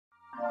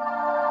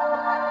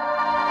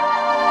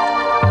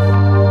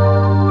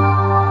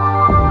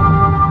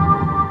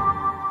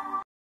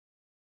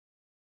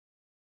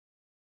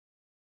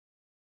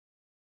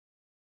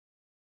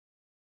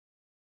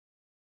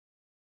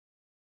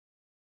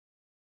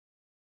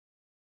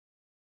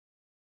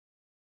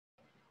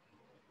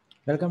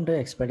Welcome to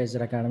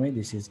Expertisor Academy.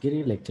 This is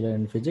Giri, lecturer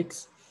in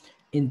physics.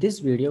 In this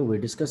video, we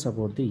discuss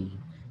about the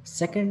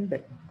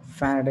second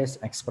Faraday's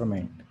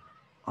experiment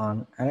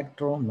on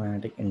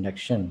electromagnetic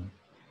induction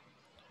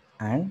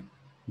and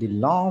the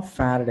law of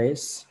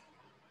Faraday's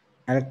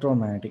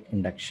electromagnetic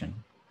induction.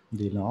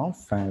 The law of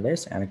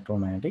Faraday's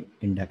electromagnetic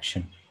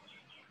induction.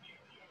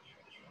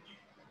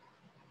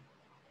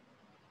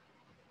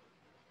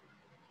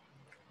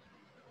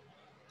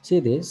 See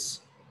this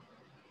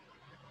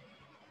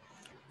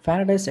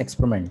Faraday's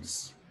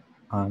experiments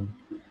on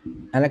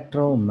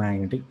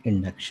electromagnetic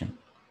induction.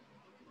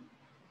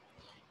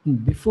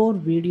 Before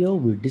video,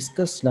 we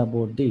discussed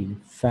about the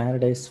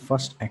Faraday's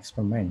first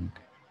experiment.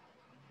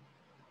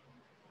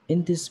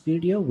 In this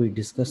video, we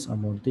discuss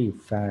about the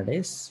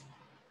Faraday's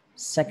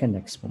second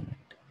experiment.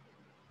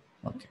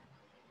 Okay.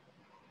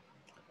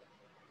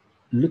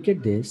 Look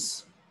at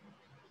this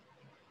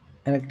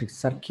electric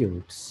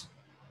circuits.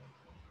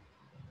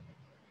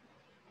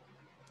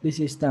 This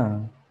is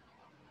the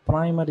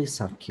primary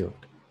circuit.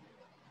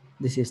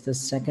 This is the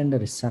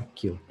secondary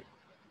circuit.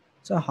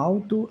 So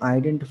how to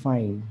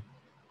identify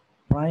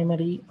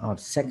primary or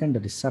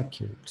secondary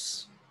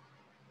circuits?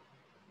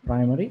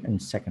 Primary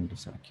and secondary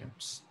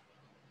circuits.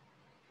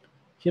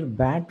 Here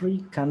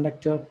battery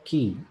conductor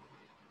key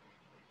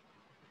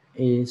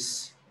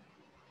is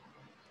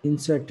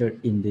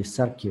inserted in the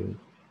circuit.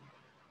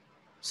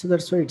 So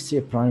that's why it's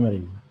a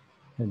primary.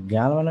 A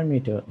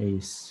galvanometer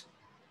is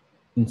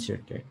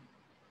inserted.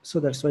 So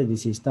that's why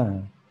this is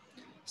the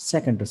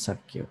secondary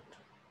circuit.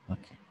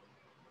 Okay.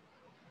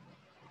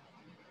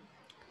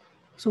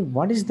 So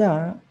what is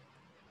the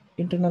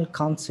internal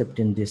concept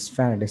in this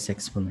Faraday's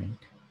experiment?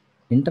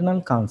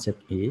 Internal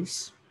concept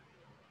is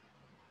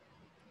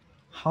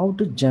how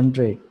to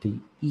generate the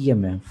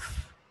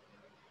EMF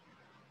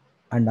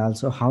and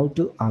also how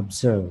to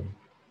observe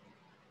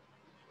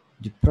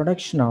the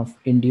production of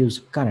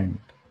induced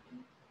current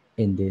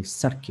in the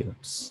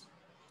circuits.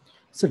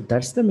 So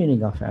that's the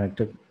meaning of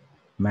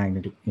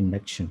electromagnetic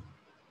induction.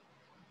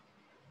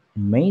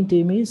 Main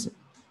theme is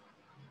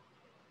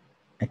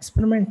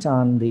experiment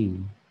on the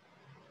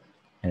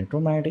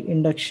electromagnetic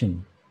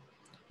induction.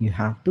 You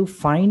have to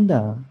find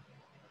the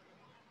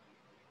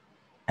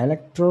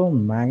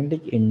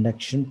electromagnetic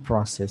induction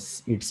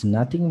process. It's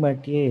nothing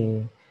but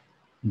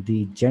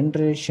the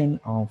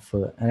generation of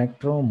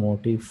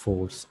electromotive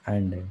force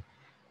and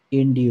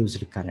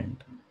induced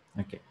current.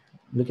 Okay,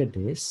 look at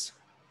this.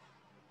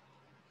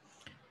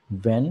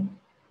 When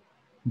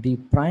the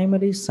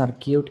primary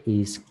circuit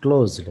is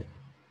closed,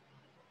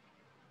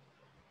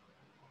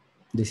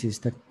 this is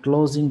the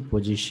closing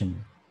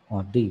position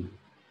of the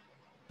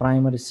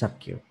primary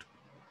circuit.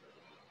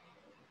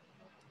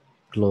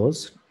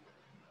 Closed,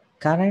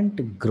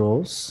 current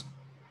grows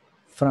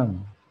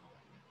from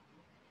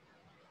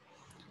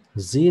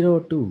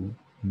 0 to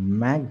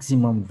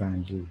maximum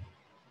value.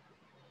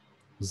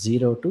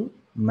 0 to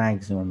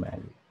maximum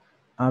value.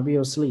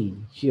 Obviously,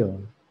 here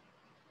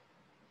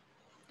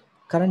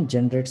current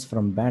generates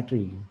from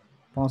battery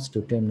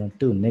positive terminal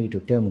to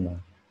negative terminal.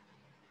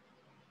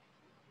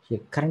 Here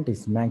current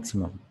is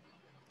maximum.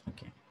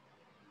 Okay.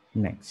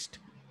 Next,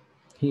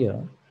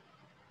 here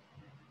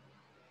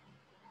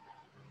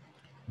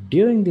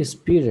during this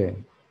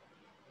period,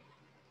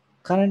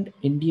 current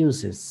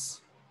induces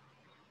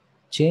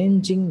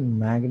changing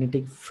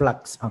magnetic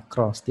flux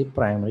across the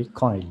primary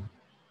coil.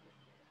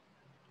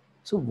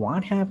 So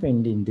what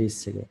happened in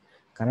this?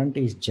 Current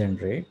is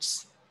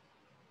generates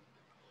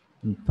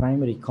in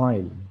primary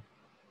coil.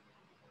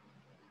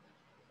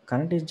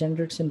 Current is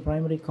generates in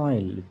primary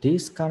coil.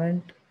 This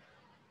current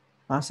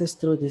passes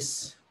through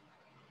this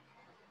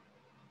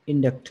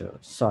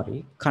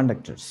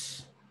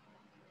conductors.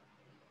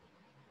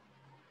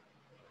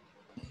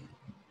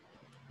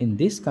 In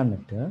this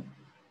conductor,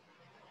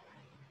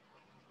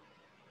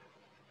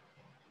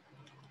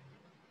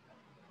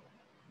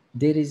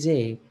 there is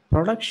a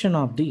production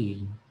of the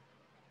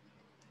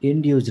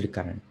induced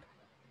current.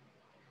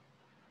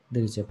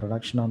 There is a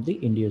production of the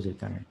induced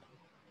current.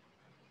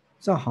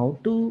 So how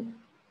to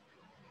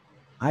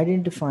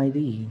identify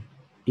the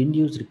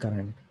induced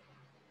current?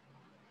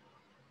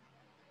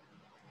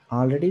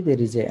 Already there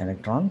is a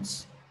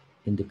electrons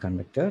in the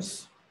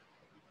conductors.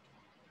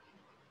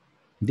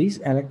 These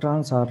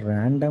electrons are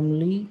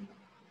randomly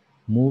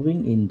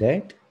moving in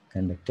that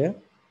conductor.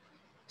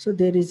 So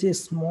there is a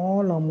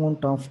small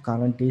amount of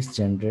current is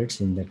generated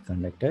in that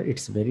conductor.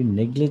 It's very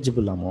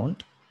negligible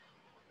amount.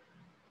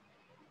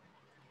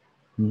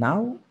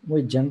 Now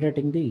we're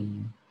generating the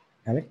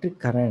electric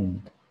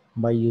current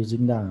by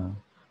using the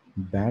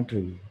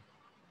battery.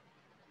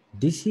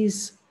 This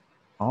is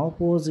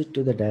opposite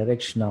to the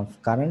direction of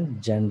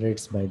current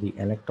generated by the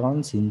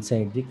electrons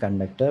inside the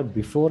conductor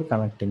before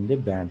connecting the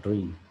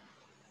battery.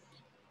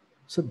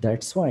 So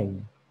that's why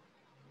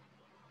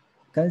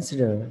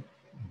consider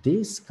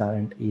this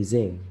current is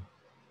a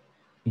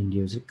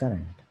induced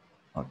current.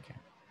 Okay.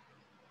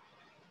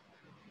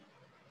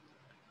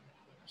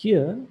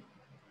 Here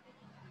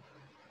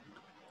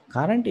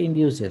current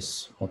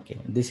induces, okay,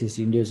 this is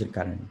induced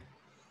current.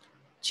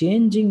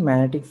 changing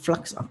magnetic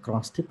flux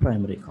across the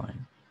primary coil.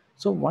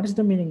 So what is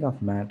the meaning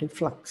of magnetic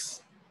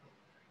flux?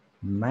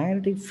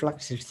 Magnetic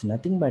flux is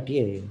nothing but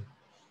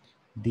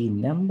the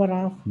number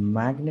of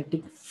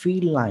magnetic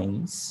field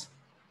lines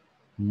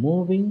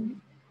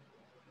moving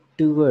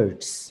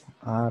towards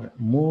or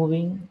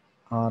moving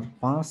or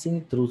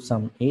passing through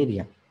some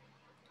area.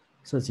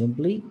 So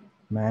simply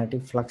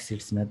magnetic flux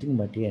is nothing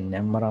but a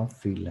number of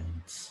field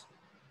lines.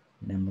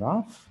 Number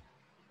of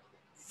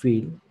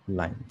field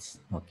lines.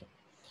 Okay.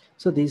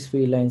 So these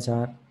field lines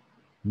are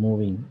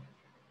moving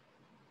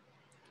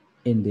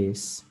in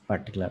this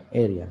particular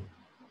area.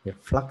 The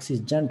flux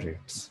is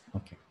generates.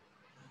 Okay.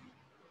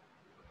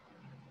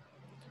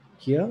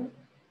 Here,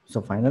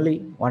 so finally,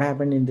 what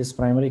happened in this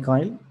primary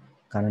coil?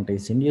 Current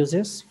is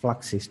induces,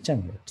 flux is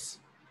generates.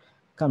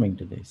 Coming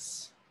to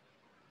this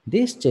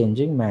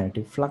changing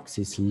magnetic flux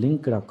is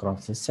linked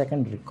across the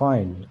secondary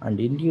coil and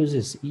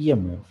induces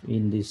EMF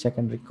in the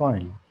secondary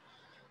coil.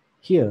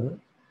 Here,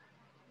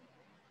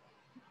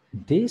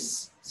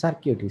 this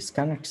circuit is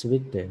connects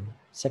with the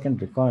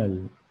secondary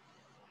coil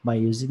by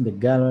using the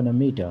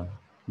galvanometer.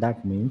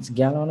 That means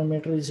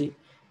galvanometer is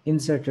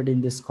inserted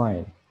in this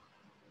coil.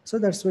 So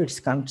that's why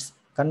it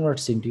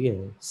converts into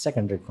a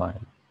secondary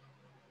coil.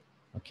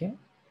 Okay.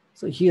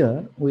 So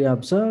here we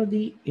observe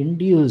the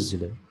induced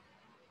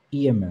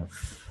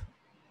EMF.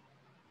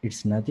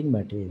 It's nothing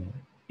but a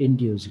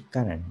induced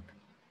current.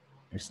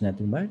 It's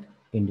nothing but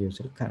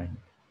induced current.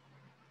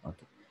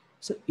 Okay.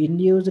 So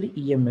induced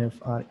EMF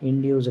or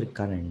induced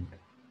current.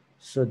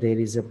 So there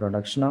is a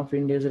production of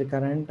induced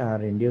current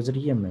or induced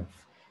EMF.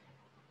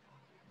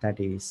 That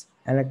is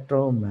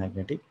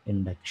electromagnetic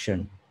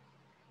induction.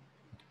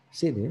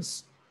 See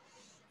this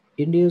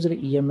induced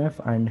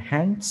EMF and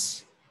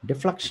hence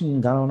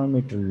deflection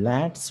galvanometer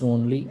lasts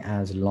only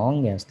as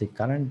long as the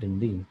current in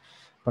the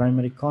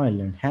primary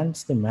coil and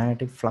hence the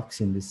magnetic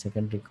flux in the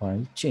secondary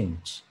coil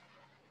change.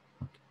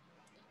 Okay.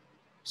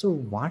 So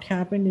what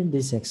happened in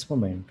this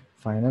experiment?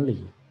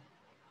 Finally,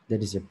 there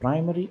is a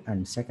primary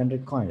and secondary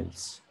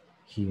coils.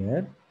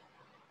 Here,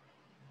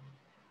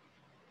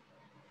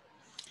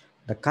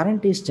 the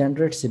current is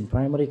generated in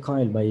primary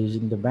coil by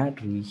using the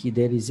battery.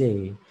 There is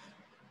a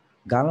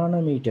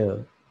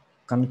galvanometer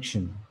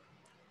connection.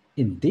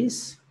 In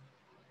this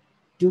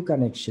two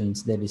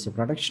connections, there is a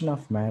production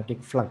of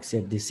magnetic flux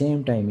at the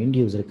same time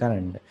induced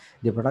current.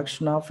 The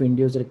production of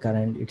induced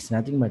current, it's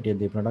nothing but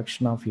the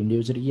production of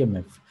induced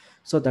EMF.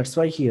 So that's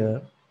why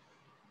here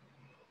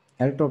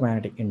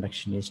electromagnetic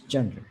induction is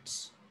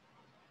generated.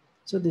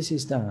 So this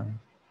is the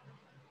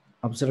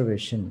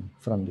observation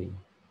from the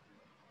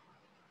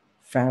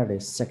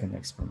Faraday's second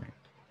experiment.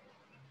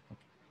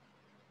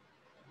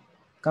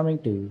 Coming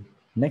to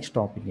next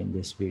topic in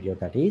this video,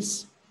 that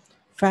is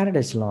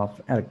Faraday's law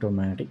of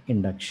electromagnetic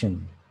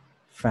induction.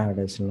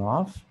 Faraday's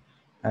law of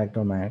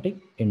electromagnetic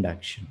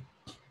induction.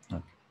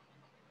 Okay.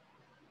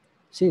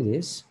 See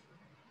this.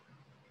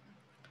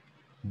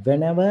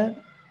 Whenever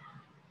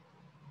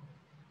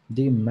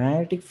the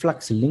magnetic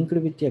flux linked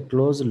with a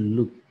closed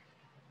loop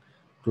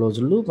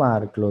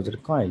or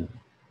closed coil,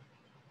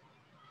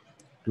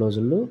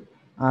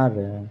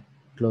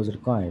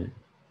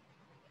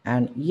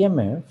 and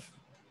EMF,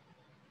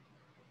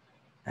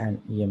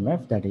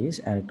 that is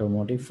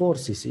electromotive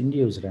force, is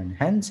induced and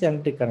hence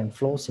electric current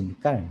flows in the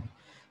current.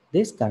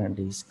 This current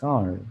is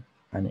called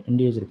an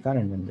induced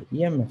current and the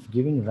EMF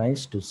giving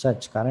rise to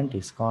such current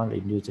is called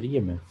induced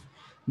EMF.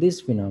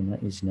 This phenomenon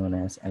is known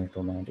as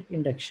electromagnetic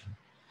induction.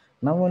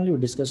 Now only we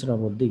discussed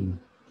about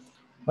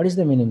what is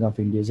the meaning of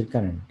induced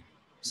current.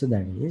 So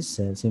that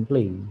is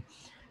simply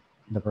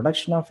the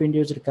production of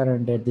induced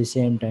current at the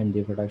same time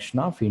the production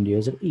of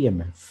induced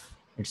EMF.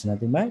 It's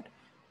nothing but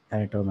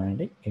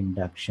electromagnetic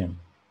induction.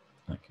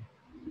 Okay.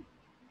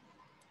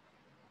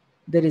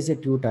 There is a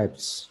two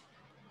types,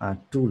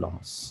 two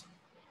laws,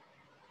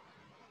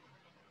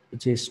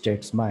 which is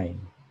states by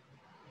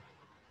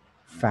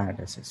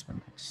Faraday's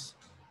experiments.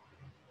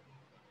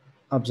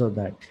 Observe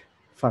that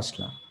first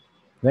law.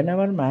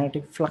 Whenever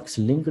magnetic flux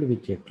linked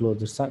with a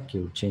closed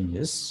circuit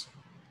changes,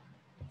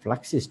 the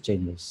flux is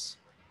changes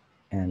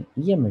and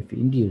EMF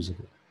induced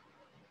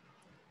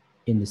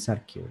in the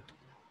circuit,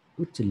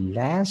 which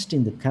lasts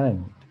in the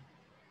current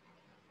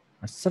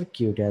a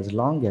circuit as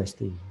long as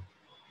the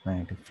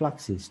magnetic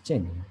flux is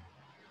changing.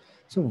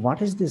 So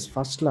what is this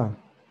first law?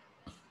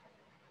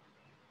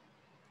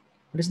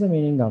 What is the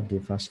meaning of the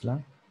first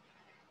law?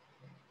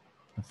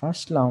 The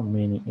first law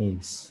meaning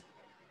is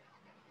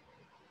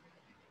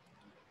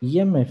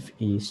EMF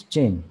is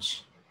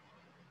change.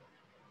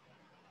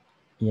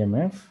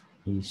 EMF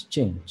is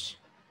change,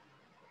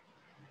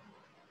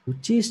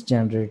 which is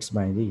generated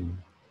by the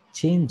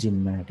change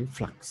in magnetic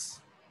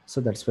flux. So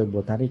that's why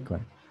both are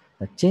equal.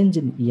 The change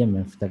in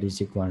EMF, that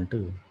is equal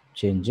to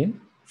change in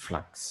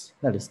flux.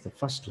 That is the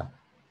first law.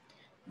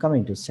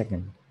 Coming to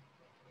second,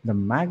 the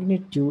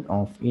magnitude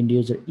of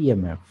induced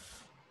EMF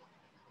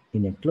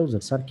in a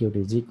closed circuit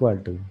is equal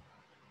to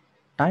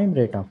time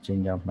rate of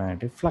change of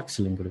magnetic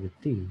flux linked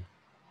with the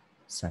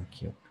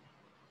circuit.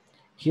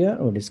 Here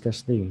we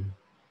discuss the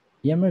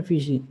EMF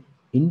is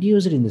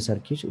induced in the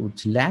circuit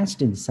which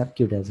lasts in the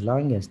circuit as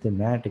long as the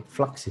magnetic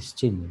flux is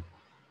changing.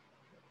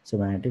 So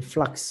magnetic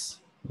flux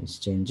is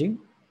changing.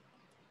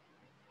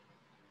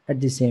 At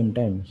the same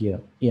time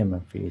here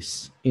EMF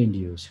is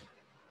induced.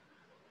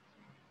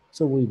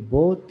 So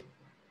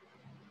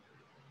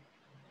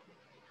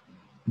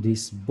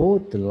these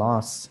both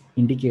laws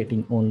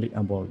indicating only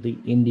about the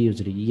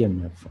induced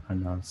EMF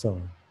and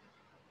also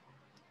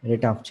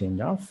rate of change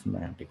of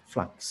magnetic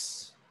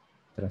flux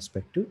with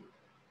respect to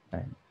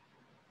time.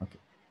 Okay.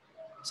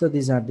 So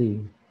these are the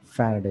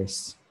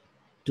Faraday's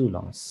two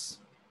laws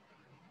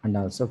and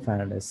also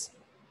Faraday's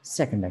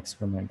second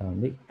experiment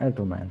on the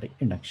electromagnetic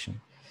induction.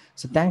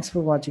 So thanks for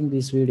watching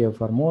this video.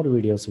 For more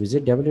videos,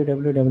 visit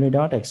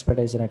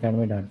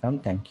www.expertisoracademy.com.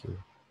 Thank you.